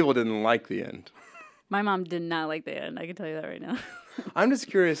 Some people didn't like the end. My mom did not like the end. I can tell you that right now. I'm just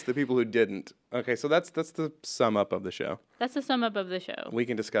curious the people who didn't. Okay, so that's the sum up of the show. That's the sum up of the show. We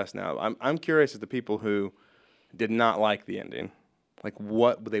can discuss now. I'm curious as the people who did not like the ending, like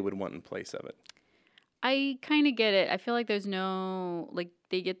what they would want in place of it. I kind of get it. I feel like there's no like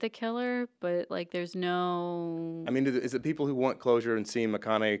they get the killer, but like there's no. I mean, is it people who want closure and seeing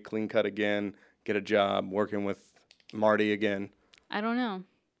McConaughey clean cut again, get a job, working with Marty again? I don't know.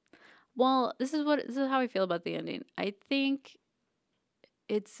 Well, this is how I feel about the ending. I think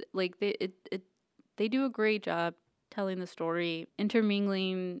it's like they do a great job telling the story,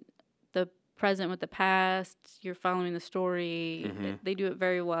 intermingling the present with the past. You're following the story. Mhm. They do it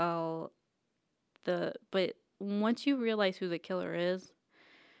very well. But once you realize who the killer is,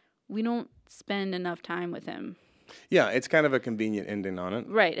 we don't spend enough time with him. Yeah, it's kind of a convenient ending on it.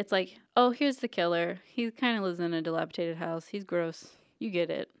 Right. It's like, oh, here's the killer. He kind of lives in a dilapidated house. He's gross. You get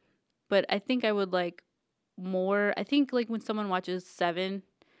it. But I think I would like more. I think like when someone watches Seven,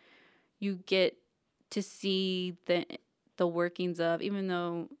 you get to see the workings of, even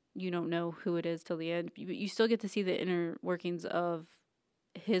though you don't know who it is till the end, you still get to see the inner workings of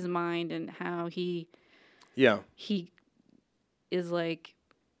his mind and how he is like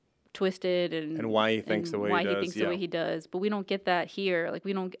twisted And why he thinks the way he does. why he thinks the way he does. But we don't get that here. Like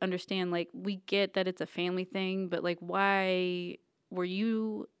we don't understand. Like we get that it's a family thing, but like why were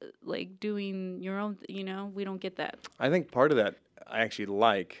you like doing your own? We don't get that. I think part of that I actually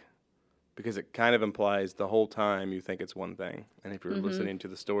like, because it kind of implies the whole time you think it's one thing, and if you're listening to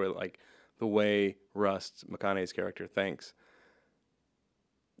the story, like the way Rust, McConaughey's character, thinks,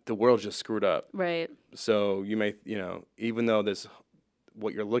 the world's just screwed up. Right. So you may, even though this,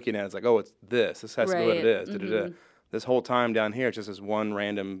 what you're looking at is like, oh, it's this has to be what it is. Da-da-da. This whole time down here, it's just this one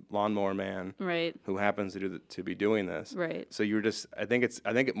random lawnmower man Right. who happens to be doing this. Right. So you're just, I think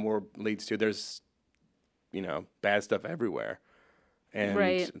it more leads to there's, bad stuff everywhere. And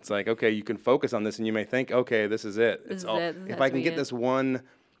Right. it's like, okay, you can focus on this, and you may think, okay, this is it. This It's is all. it. If That's I can what get it this one,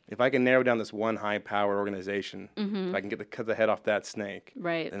 if I can narrow down this one high-powered organization, if I can cut the head off that snake,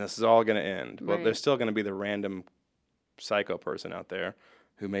 Right. then this is all going to end. But Right. there's still going to be the random psycho person out there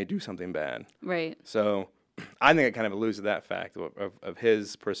who may do something bad. Right. So I think it kind of alludes to that fact of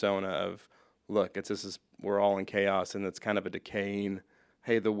his persona of, look, we're all in chaos, and it's kind of a decaying,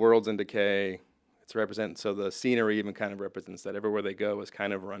 hey, the world's in decay. So the scenery even kind of represents that. Everywhere they go is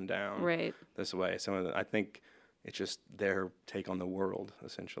kind of run down Right. this way. So I think it's just their take on the world,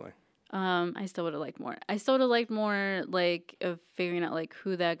 essentially. I still would have liked more. I still would have liked more, like, of figuring out, like,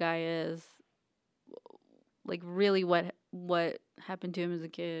 who that guy is. Like, really what happened to him as a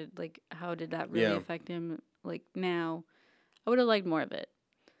kid. Like, how did that really affect him, like, now? I would have liked more of it.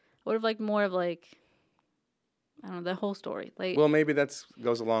 I would have liked more of, like, I don't know, the whole story. Like, Well, maybe that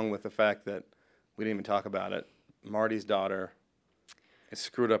goes along with the fact that we didn't even talk about it. Marty's daughter is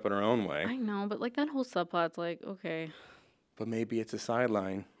screwed up in her own way. I know, but, like, that whole subplot's like, okay. But maybe it's a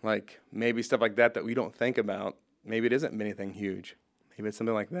sideline. Like, maybe stuff like that we don't think about. Maybe it isn't anything huge. Maybe it's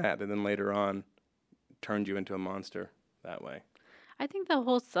something like that then later on turns you into a monster that way. I think the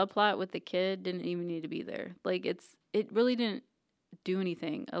whole subplot with the kid didn't even need to be there. Like, it really didn't do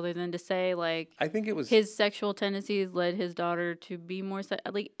anything other than to say, like, I think it was... his sexual tendencies led his daughter to be more...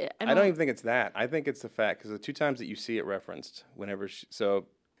 like, I don't even think it's that. I think it's the fact, because the two times that you see it referenced, whenever...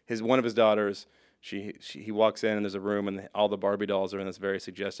 one of his daughters... He walks in and there's a room and all the Barbie dolls are in this very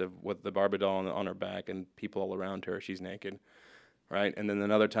suggestive with the Barbie doll on her back and people all around her. She's naked, right? And then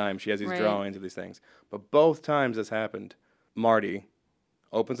another time she has these Right. drawings of these things. But both times this happened, Marty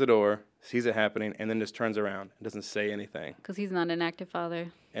opens the door, sees it happening, and then just turns around and doesn't say anything. Because he's not an active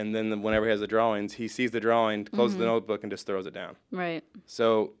father. And then whenever he has the drawings, he sees the drawing, closes the notebook, and just throws it down. Right.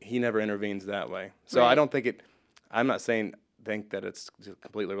 So he never intervenes that way. So Right. I don't think it. I'm not saying think that it's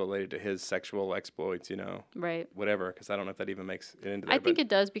completely related to his sexual exploits, Right. whatever, because I don't know if that even makes it into there. I think it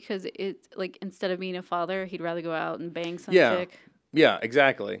does because it's like instead of being a father, he'd rather go out and bang some Yeah. chick. Yeah,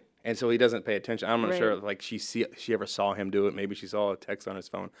 exactly. And so he doesn't pay attention. I'm not Right. sure like she ever saw him do it. Maybe she saw a text on his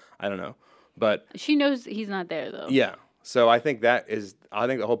phone. I don't know. But She knows he's not there though. yeah. So I think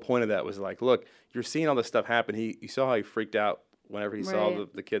the whole point of that was like, look, you're seeing all this stuff happen. You saw how he freaked out whenever he saw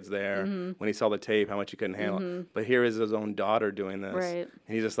Right. the kids there, when he saw the tape, how much he couldn't handle it. But here is his own daughter doing this. Right.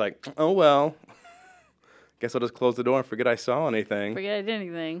 And he's just like, oh, well, guess I'll just close the door and forget I saw anything. Forget I did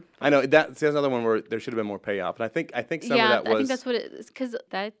anything. I know, that's another one where there should have been more payoff. And I think some of that was... I think that's what it is. Because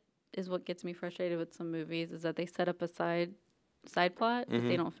that is what gets me frustrated with some movies is that they set up a side plot, but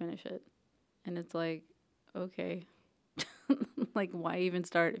they don't finish it. And it's like, okay. Like, why even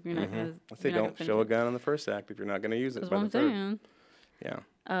start if you're not going to... Let's say don't show a gun in the first act if you're not going to use it That's by what the I'm third. saying.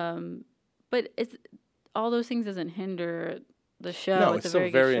 Yeah. But it's all those things doesn't hinder the show. No, it's it's a still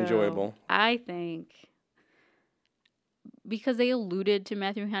very, very good show. enjoyable. I think because they alluded to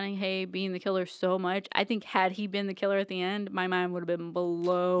Matthew McConaughey being the killer so much, I think had he been the killer at the end, my mind would have been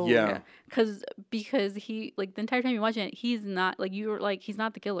blown. Yeah. Because he like the entire time you're watching it, he's not like you were like he's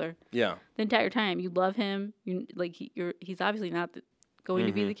not the killer. Yeah. The entire time you love him, he's obviously not going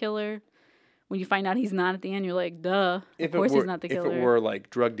to be the killer. When you find out he's not at the end, you're like, duh. Of course he's not the killer. If it were like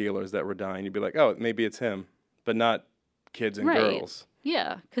drug dealers that were dying, you'd be like, oh, maybe it's him, but not kids and girls.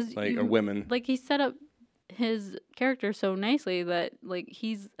 Yeah, because or women. Like he set up his character so nicely that like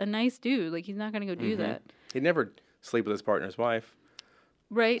he's a nice dude. Like he's not gonna go do that. He'd never sleep with his partner's wife.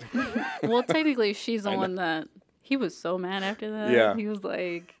 Right. Well, technically, she's the one that he was so mad after that. Yeah. He was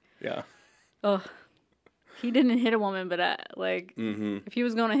like, Yeah. oh. He didn't hit a woman, but if he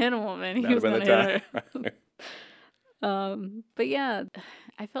was going to hit a woman, he was going to hit her. But yeah,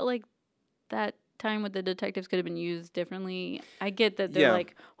 I felt like that time with the detectives could have been used differently. I get that they're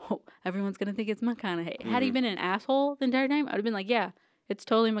like, oh, everyone's going to think it's McConaughey. Had he been an asshole the entire time, I would have been like, yeah, it's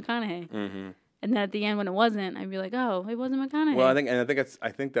totally McConaughey. And then at the end when it wasn't, I'd be like, oh, it wasn't McConaughey. Well,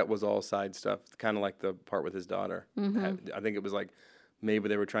 I think that was all side stuff, kind of like the part with his daughter. I think it was like maybe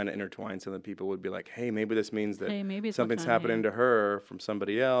they were trying to intertwine so that people would be like, hey, maybe this means that maybe something's happening to her from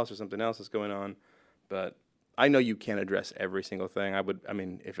somebody else or something else is going on. But I know you can't address every single thing.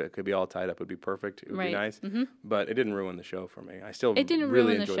 If it could be all tied up, it would be perfect. It would be nice. But it didn't ruin the show for me. I still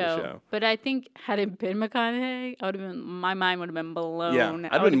really enjoyed the show. But I think had it been McConaughey, my mind would have been blown. Yeah,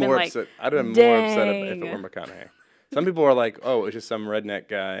 I'd have been more upset. I'd have been more upset if it were McConaughey. Some people are like, oh, it's just some redneck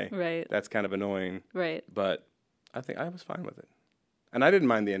guy. Right. That's kind of annoying. Right. But I think I was fine with it. And I didn't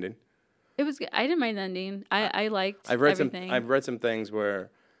mind the ending. It was good. I didn't mind the ending. I liked everything. I've read some things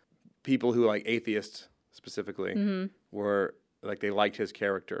where people who like atheists specifically were like they liked his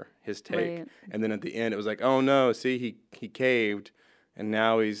character, his take. Right. And then at the end it was like, oh no, see he caved and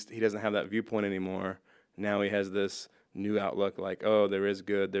now he doesn't have that viewpoint anymore. Now he has this new outlook like, oh, there is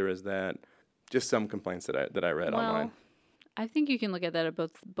good, there is that. Just some complaints that I read online. I think you can look at that at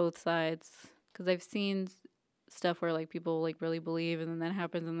both sides because I've seen stuff where like people like really believe and then that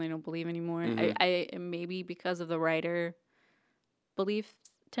happens and they don't believe anymore. I maybe because of the writer belief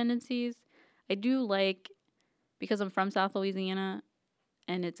tendencies. I do like because I'm from South Louisiana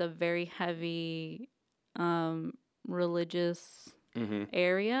and it's a very heavy religious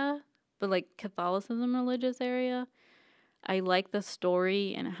area, but like Catholicism religious area. I like the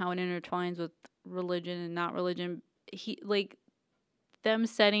story and how it intertwines with religion and not religion. Them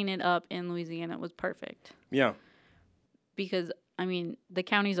setting it up in Louisiana was perfect. Yeah. Because, the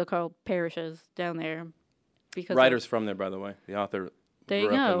counties are called parishes down there. Because Writer's from there, by the way. The author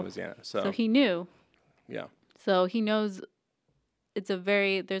grew up in Louisiana. So he knew. Yeah. So he knows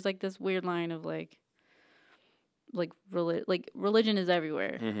there's like this weird line of religion is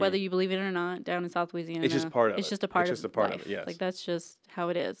everywhere. Whether you believe it or not, down in South Louisiana. It's just part of it. It's just a part of life. Of it, yes. Like, that's just how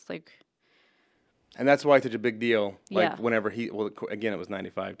it is. Like... And that's why it's such a big deal. Like, yeah. whenever again, it was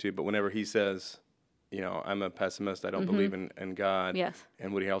 95 too, but whenever he says, I'm a pessimist, I don't believe in God. Yes.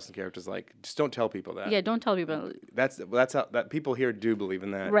 And Woody Harrelson character's like, just don't tell people that. Yeah, don't tell people. That's how that people here do believe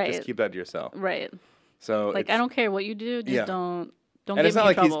in that. Right. Just keep that to yourself. Right. So I don't care what you do, just don't get it's me not in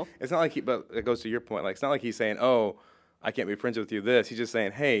like trouble. It's not like but it goes to your point. Like, it's not like he's saying, oh, I can't be friends with you. He's just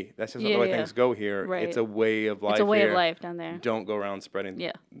saying, hey, that's just not the way things go here. Right. It's a way of life. It's a way here. of life down there. Don't go around spreading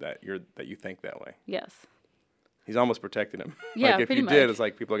that you think that way. Yes. He's almost protecting him. Yeah, like if pretty you much. did, it's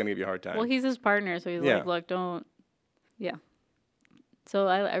like people are gonna give you a hard time. Well, he's his partner, so he's like, look, don't. Yeah. So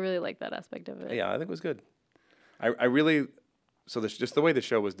I really like that aspect of it. Yeah, I think it was good. I really, so just the way the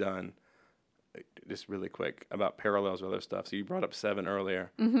show was done, just really quick about parallels with other stuff. So you brought up Seven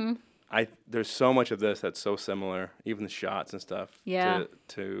earlier. Mm-hmm. There's so much of this that's so similar, even the shots and stuff. Yeah.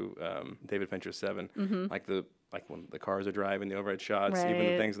 To David Fincher's Seven, Mm-hmm. like when the cars are driving, the overhead shots, even the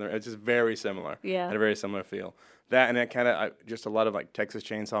Right. things in there. It's just very similar. Yeah. Had a very similar feel. That and it kind of just a lot of like Texas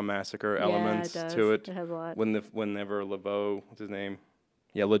Chainsaw Massacre elements yeah, it does. to it. It has a lot. Whenever Laveau, what's his name?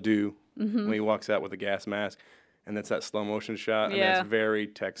 Yeah, Ledoux. Mm-hmm. When he walks out with a gas mask, and that's that slow motion shot, and Yeah. that's very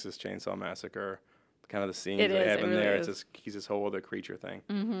Texas Chainsaw Massacre. Kind of the scenes It they is, have it in really there. is. It's just he's this whole other creature thing.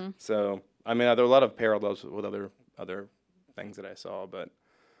 Mm-hmm. So I mean, there are a lot of parallels with other things that I saw, but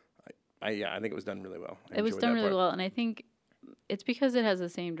I think it was done really well. It was done really well, and I think it's because it has the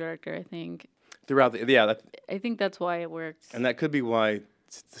same director. I think throughout I think that's why it worked. and that could be why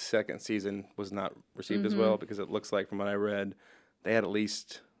the second season was not received as Mm-hmm. well, because it looks like from what I read, they had at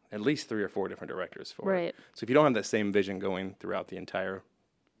least 3 or 4 different directors for it. Right. So if you don't have that same vision going throughout the entire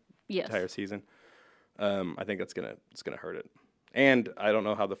Yes. season, I think it's gonna hurt it. And I don't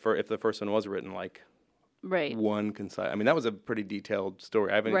know how if the first one was written like Right. one concise. I mean, that was a pretty detailed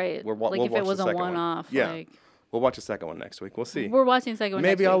story. I haven't. Right. We'll Like watch if it was the a second one-off. One. Yeah, Like, we'll watch the second one next week. We'll see. we're watching the second one.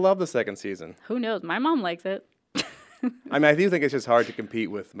 Maybe next I'll week. love the second season. Who knows? My mom likes it. I mean, I do think it's just hard to compete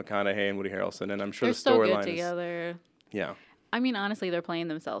with McConaughey and Woody Harrelson, and I'm sure They're the so storyline good together. Yeah, I mean, honestly, they're playing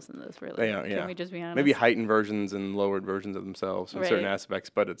themselves in this. Really, they are. Can Yeah, we just be honest? maybe heightened versions and lowered versions of themselves in certain Right. aspects,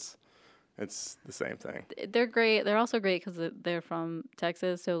 but it's the same thing. They're great. They're also great because they're from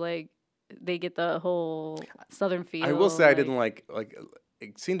Texas, so like they get the whole southern feel. I will say I didn't like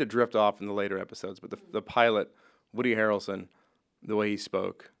it seemed to drift off in the later episodes, but the pilot, Woody Harrelson, the way he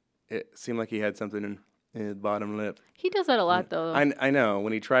spoke, it seemed like he had something in his bottom lip. He does that a lot, though. I know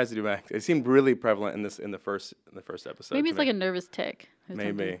when he tries to do back, it seemed really prevalent in the first episode. Maybe to it's me. like a nervous tick. Or Maybe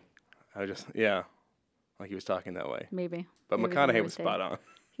something. like he was talking that way. Maybe. But Maybe it's a McConaughey nervous was tick. spot on.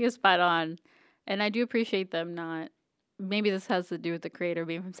 He was spot on, and I do appreciate them not. Maybe this has to do with the creator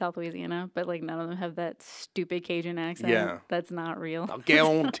being from South Louisiana, but like none of them have that stupid Cajun accent. Yeah. That's not real. I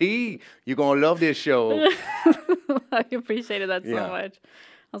guarantee you're gonna love this show. I appreciated that so Yeah. much.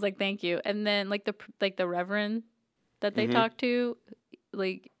 I was like, thank you. And then like the Reverend that they Mhm. talked to,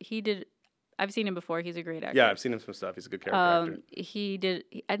 like he did. I've seen him before. He's a great actor. Yeah, I've seen him some stuff. He's a good character actor. He did.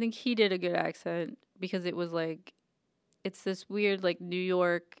 I think he did a good accent because it was like, it's this weird like New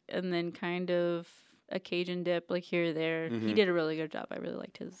York and then kind of a Cajun dip like here or there. He Mhm. did a really good job. I really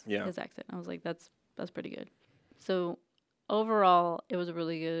liked his Yeah. accent. I was like, that's pretty good. So overall, it was a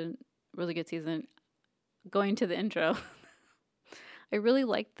really good season. Going to the intro, I really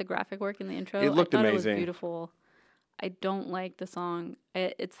liked the graphic work in the intro. It looked I thought amazing. It was beautiful. I don't like the song.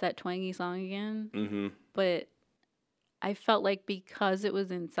 It's that twangy song again, Mm-hmm. but I felt like because it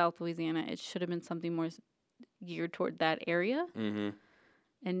was in South Louisiana, it should have been something more geared toward that area Mm-hmm.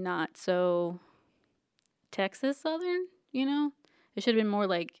 and not so Texas Southern, you know? It should have been more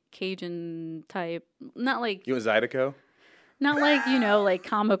like Cajun type, not like You and Zydeco? like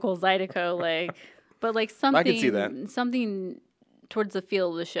comical Zydeco, like, but like something. I can see that. Something towards the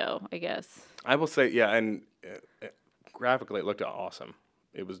feel of the show, I guess. I will say, yeah, and graphically it looked awesome.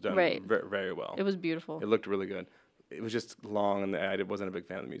 It was done Right. very, very well. It was beautiful. It looked really good. It was just long, and I wasn't a big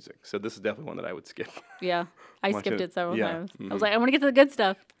fan of the music. So this is definitely one that I would skip. Yeah, I Watch skipped it. it several Yeah. times. I Mhm. was like, I want to get to the good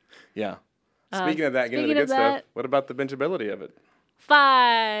stuff. Yeah. Speaking of that, getting to the speaking good of stuff, that- what about the bingeability of it?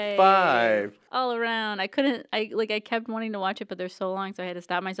 5. 5. All around. I couldn't. I kept wanting to watch it, but they're so long, so I had to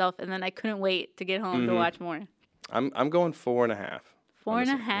stop myself, and then I couldn't wait to get home to Mhm. watch more. I'm going 4.5.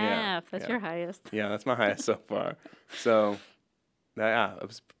 4.5. Yeah, That's yeah. your highest. Yeah, that's my highest so far. So, yeah,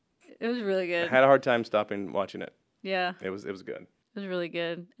 It was really I good. had a hard time stopping watching it. Yeah, It was good. it was really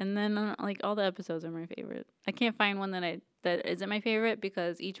good. And then like all the episodes are my favorite. I can't find one that isn't my favorite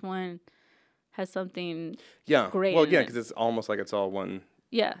because each one has something. Yeah. Great Well, in yeah, it. because it's almost like it's all one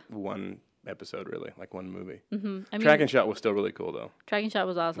Yeah. episode, really, like one movie. I mean, Track and Shot was still really cool, though. Tracking Shot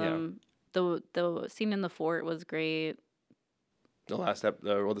was awesome. The scene in the fort was great. The last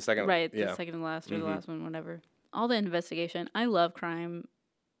or the second. Right, Yeah. the second to last or the Mhm. last one, whatever. All the investigation. I love crime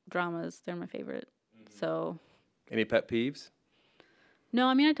dramas. They're my favorite. Mm-hmm. So, Any pet peeves? no,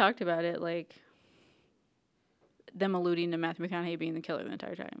 I mean, I talked about it, like, them alluding to Matthew McConaughey being the killer the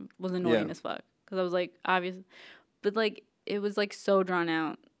entire time was annoying Yeah. as fuck. Because I was like, obvious. But, like, it was, like, so drawn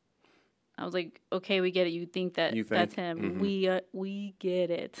out. I was like, okay, we get it. You think that's him. Mhm. We get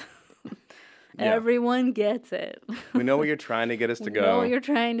it. Yeah. Everyone gets it. We know where you're trying to get us to We go. know what you're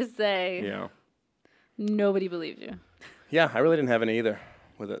trying to say. Yeah. Nobody believes you. Yeah, I really didn't have any either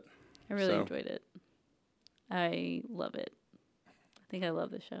with it. I really So. enjoyed it. I love it. think I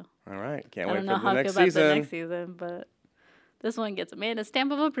love the show. All right. Can't I wait don't know for how the I next feel about season. the next season, but this one gets Amanda's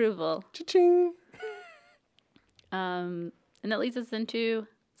stamp of approval. Cha-ching. And that leads us into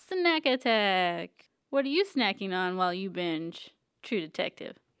Snack Attack. What are you snacking on while you binge True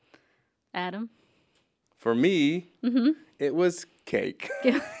Detective? Adam? For me, Mm-hmm. it was cake.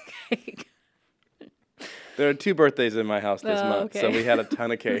 Cake. There are 2 birthdays in my house this Oh, month, so okay. we had a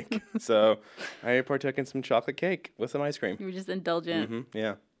ton of cake. So I partook in some chocolate cake with some ice cream. You were just indulgent.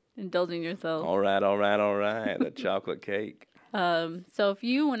 Yeah. Indulging yourself. All right. The chocolate cake. So if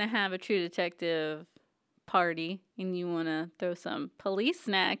you want to have a True Detective party and you want to throw some police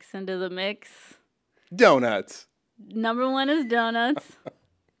snacks into the mix, Donuts. number 1 is donuts.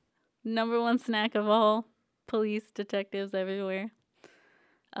 Number 1 snack of all. Police detectives everywhere.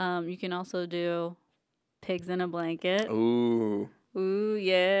 You can also do pigs in a blanket. Ooh. Ooh, Get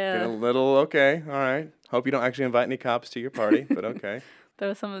a yeah. little, okay. All right. Hope you don't actually invite any cops to your party, but okay.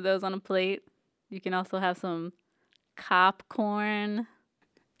 Throw some of those on a plate. You can also have some cop corn.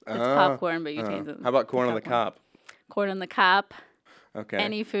 It's popcorn, but you change it. How about corn to on the popcorn. cob? Corn on the cop. Okay.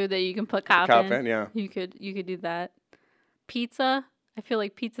 Any food that you can put cop in. Yeah. You could do that. Pizza. I feel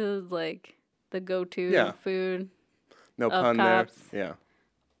like pizza is like the go-to food. No of pun cops. there. Yeah.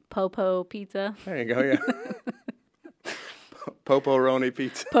 Popo pizza. There you go, yeah. Poporoni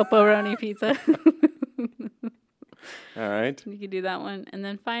pizza. Poporoni pizza. All right. You could do that one. And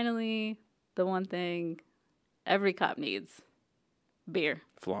then finally, the one thing every cop needs. Beer.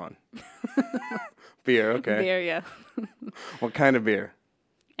 Flan. Beer, okay. Beer, yeah. What kind of beer?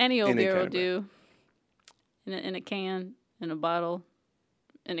 Any old Any beer kind will of beer. do. In a can, in a bottle,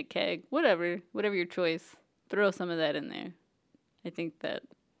 in a keg, whatever your choice. Throw some of that in there. I think that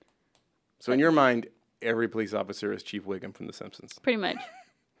So in your mind, every police officer is Chief Wiggum from The Simpsons. pretty much.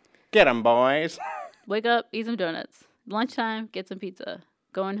 Get 'em, boys. Wake up, eat some donuts. Lunchtime, get some pizza.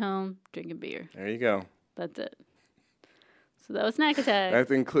 Going home, drinking beer. There you go. That's it. So that was Snack Attack.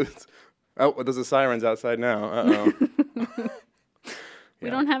 That includes... Oh, there's a sirens outside now. Uh-oh. We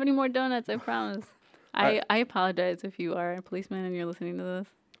don't have any more donuts, I promise. I apologize if you are a policeman and you're listening to this.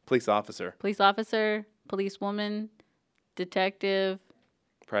 Police officer. Police officer, policewoman, detective,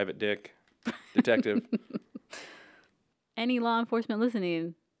 Private dick. Detective. any law enforcement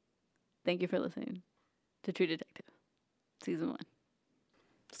listening, thank you for listening to True Detective, Season 1.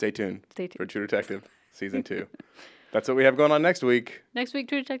 Stay tuned Stay for tuned. True Detective Season 2. That's what we have going on next week. Next week,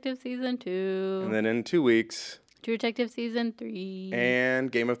 True Detective Season 2. And then in 2 weeks, True Detective Season 3.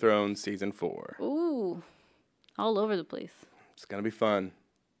 and Game of Thrones Season 4. Ooh, all over the place. It's going to be fun.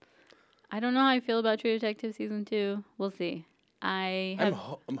 I don't know how I feel about True Detective Season 2. We'll see. I'm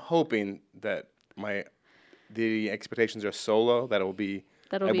hoping that the expectations are so low that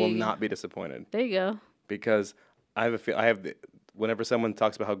I will not be disappointed, There you go. because I have whenever someone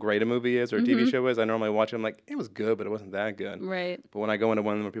talks about how great a movie is or a TV show is, I normally watch it. I'm like, it was good, but it wasn't that good. Right. But when I go into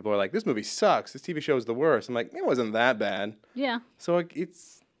one where people are like, this movie sucks, this TV show is the worst, I'm like, it wasn't that bad. Yeah. So I think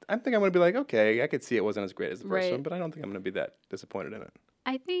I'm going to be like, okay, I could see it wasn't as great as the first Right. one, but I don't think I'm going to be that disappointed in it.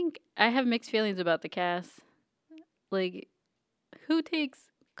 I think I have mixed feelings about the cast. Like, who takes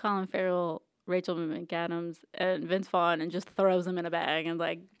Colin Farrell, Rachel McAdams, and Vince Vaughn and just throws them in a bag and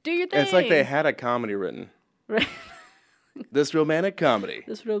like, do your thing? It's like they had a comedy written. Right. This romantic comedy.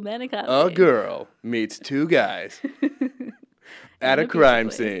 This romantic comedy. A girl meets 2 guys at a In a crime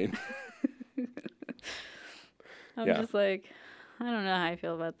pizza place. scene. I'm Yeah. just like, I don't know how I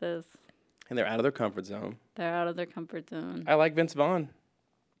feel about this. And they're out of their comfort zone. They're out of their comfort zone. I like Vince Vaughn.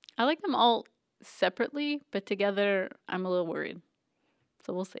 I like them all separately, but together, I'm a little worried.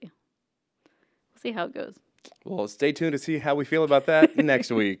 So we'll see. We'll see how it goes. Well, stay tuned to see how we feel about that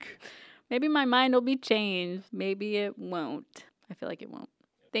next week. Maybe my mind will be changed. Maybe it won't. I feel like it won't.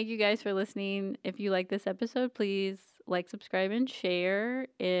 Thank you guys for listening. If you like this episode, please like, subscribe, and share.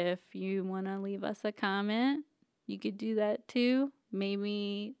 If you want to leave us a comment, you could do that too.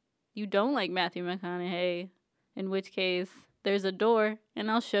 Maybe you don't like Matthew McConaughey, in which case there's a door and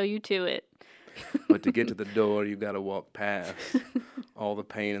I'll show you to it. But to get to the door, you got to walk past all the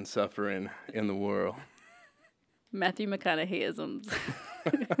pain and suffering in the world. Matthew McConaughey-isms.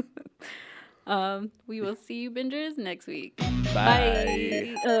 We will see you bingers next week.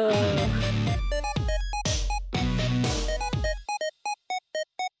 Bye. Bye.